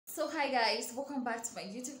So hi guys, welcome back to my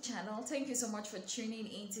YouTube channel. Thank you so much for tuning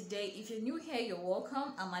in today. If you're new here, you're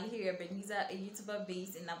welcome. I'm Alihiria Beniza, a YouTuber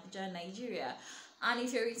based in Abuja, Nigeria. And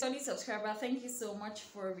if you're a returning subscriber, thank you so much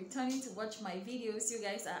for returning to watch my videos. You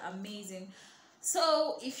guys are amazing.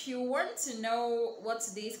 So if you want to know what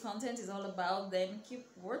today's content is all about, then keep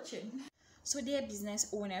watching. So dear business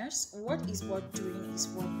owners, what is worth doing is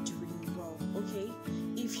worth doing well, okay?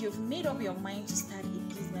 If you've made up your mind to start a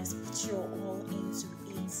business, put your all into it.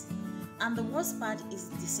 And the worst part is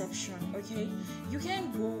deception, okay? You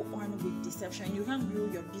can't go on with deception. You can't grow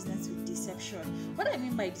your business with deception. What I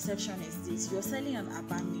mean by deception is this: you're selling an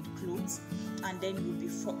urban made clothes, and then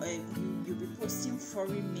you'll be posting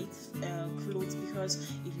foreign made clothes because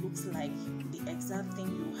it looks like the exact thing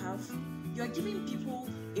you have. You're giving people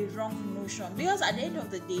a wrong notion, because at the end of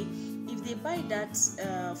the day, if they buy that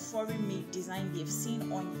foreign made design they've seen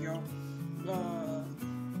on your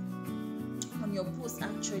post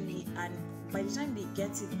actually, and by the time they get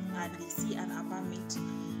it and they see an urban made,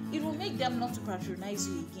 it will make them not to patronize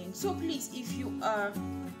you again. So please, if you are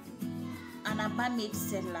an urban made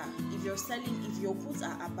seller, if your posts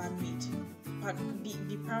are urban made,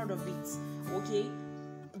 be proud of it, okay?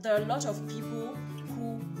 There are a lot of people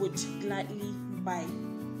who would gladly buy.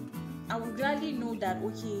 I would gladly know that,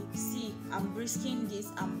 okay, see, I'm risking this,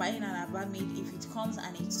 I'm buying an urban made. If it comes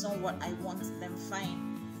and it's not what I want, then fine.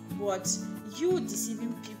 But you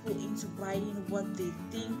deceiving people into buying what they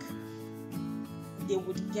think they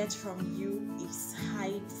would get from you is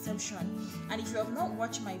high deception. And if you have not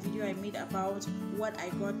watched my video I made about what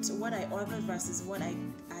I ordered versus what I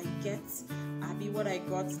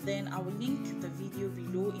got, then I will link the video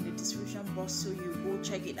below in the description box, so you go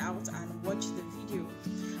check it out and watch the video.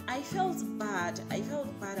 I felt bad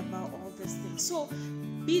about all these things. So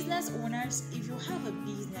business owners, if you have a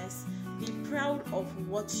business, be proud of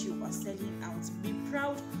what you are selling out. Be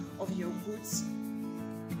proud of your goods.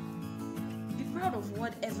 Be proud of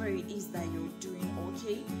whatever it is that you're doing,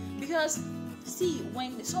 okay? Because see,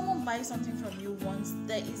 when someone buys something from you once,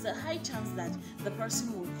 there is a high chance that the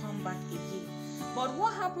person will come back again. But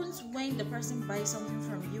what happens when the person buys something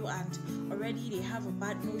from you and already they have a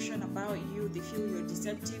bad notion about you, they feel you're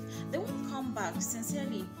deceptive, they won't come back.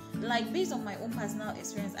 Sincerely, like based on my own personal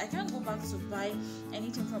experience, I can't go back to buy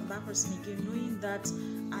anything from that person again, knowing that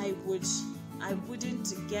I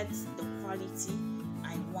wouldn't get the quality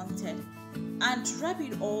I wanted. And to wrap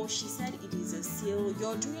it all, she said it is a sale.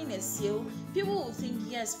 You're doing a sale. People will think,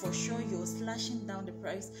 yes, for sure you're slashing down the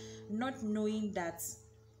price, not knowing that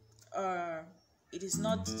it is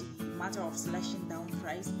not the matter of slashing down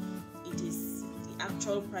price. It is the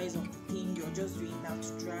actual price of the thing. You're just doing that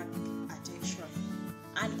to drag attention.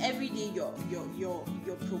 And every day you're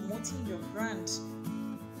promoting your brand,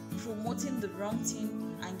 promoting the wrong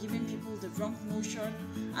thing and giving people the wrong notion.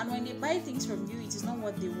 And when they buy things from you, it is not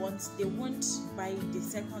what they want. They won't buy the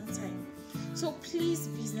second time. So please,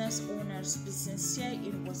 business owners, be sincere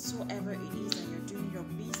in whatsoever it is that you're doing your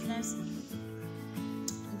business.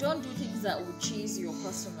 Don't do things that will chase your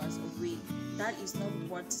customers away. That is not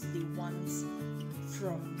what they want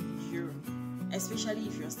from you, especially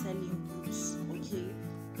if you're selling goods, okay?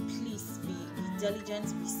 Please be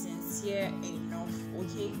diligent, be sincere enough,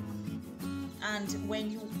 okay? And when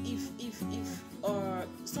you, if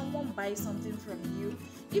someone buys something from you,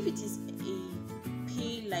 if it is a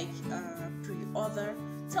pay like pre-order,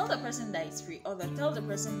 tell the person that it's pre-order. Tell the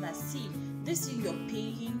person that, see, this thing you're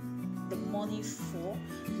paying the money for,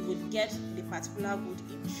 you would get the particular good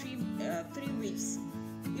in 3 weeks.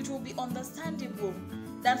 It will be understandable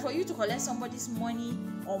than for you to collect somebody's money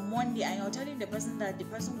on Monday and you're telling the person that the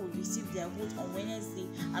person will receive their goods on Wednesday,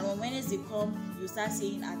 and when Wednesday come, you start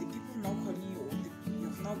saying, are the people not calling you,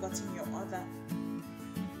 you've not gotten your order?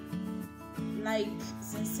 Like,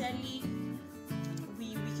 sincerely,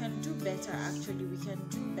 we can do better. Actually, we can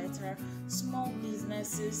do better. Small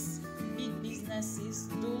businesses, big businesses,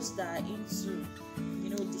 those that are into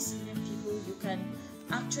deceiving people, you can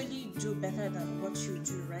actually do better than what you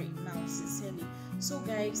do right now, sincerely. So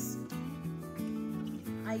guys,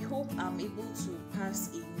 I hope I'm able to pass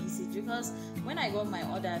a message, because when I got my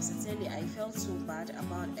order, sincerely, I felt so bad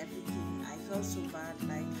about everything. I felt so bad.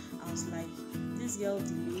 Like, I was like, this girl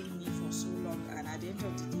delayed me for so long, and at the end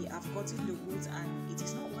of the day, I've gotten the goods and it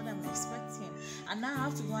is not what I'm expecting. And now I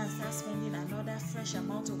have to go and start spending another fresh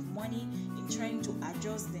amount of money in trying to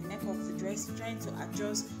adjust the neck of the dress, trying to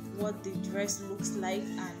adjust what the dress looks like.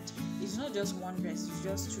 And it's not just one dress, it's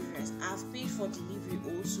just 2 dresses. I've paid for delivery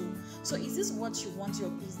also. So is this what you want your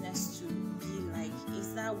business to be like?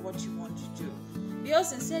 Is that what you want to do? because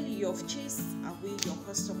sincerely you've chased away your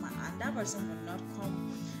customer and that person will not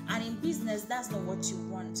come. And in business, that's not what you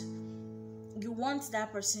want. You want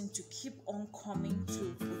that person to keep on coming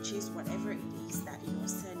to purchase whatever it is that you're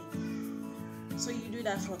selling. So you do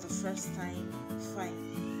that for the first time,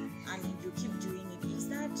 fine, and you keep doing it. Is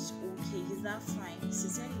that okay? Is that fine?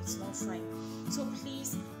 Sincerely, it's not fine. So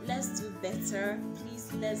please, let's do better.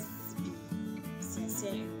 Please, let's be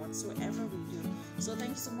sincere in whatsoever we do. So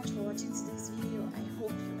thank you so much for watching today's video. I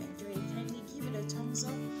hope you enjoyed it. Kindly give it a thumbs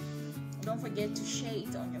up. Don't forget to share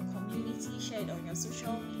it on your community, share it on your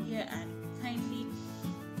social media, and kindly,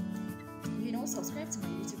 subscribe to my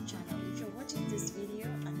YouTube channel. If you're watching this video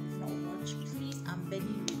and you've not watched, please, I'm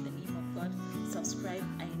begging you in the name of God, subscribe.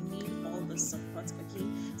 I need all the support, okay?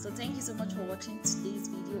 So thank you so much for watching today's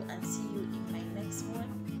video, and see you in my next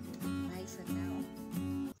one. Bye for now.